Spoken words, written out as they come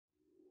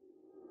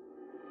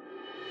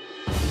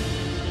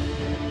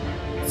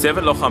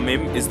Tsevet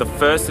Lohamim is the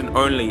first and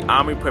only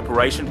army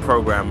preparation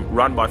program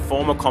run by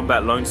former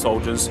combat lone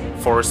soldiers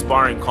for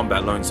aspiring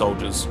combat lone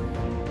soldiers.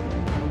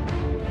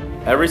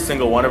 Every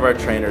single one of our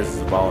trainers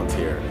is a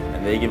volunteer,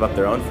 and they give up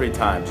their own free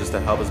time just to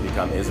help us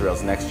become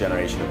Israel's next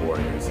generation of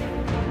warriors.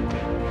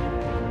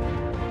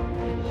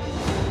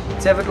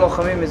 Tsevet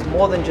Lohamim is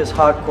more than just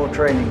hardcore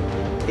training.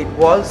 It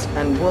was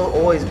and will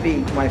always be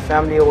my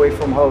family away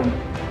from home.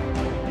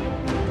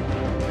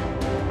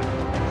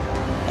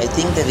 I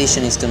think the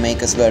vision is to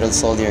make us better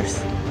soldiers,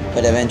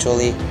 but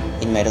eventually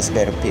it made us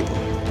better people.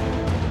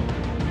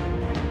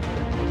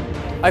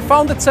 I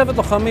founded Tsevet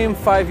Lohamim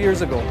 5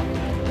 years ago.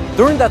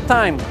 During that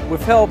time,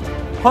 we've helped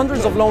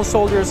hundreds of lone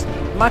soldiers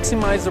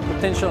maximize their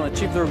potential and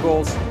achieve their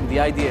goals in the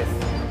IDF.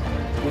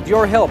 With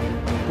your help,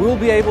 we will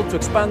be able to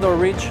expand our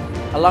reach,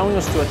 allowing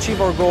us to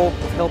achieve our goal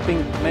of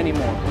helping many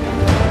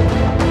more.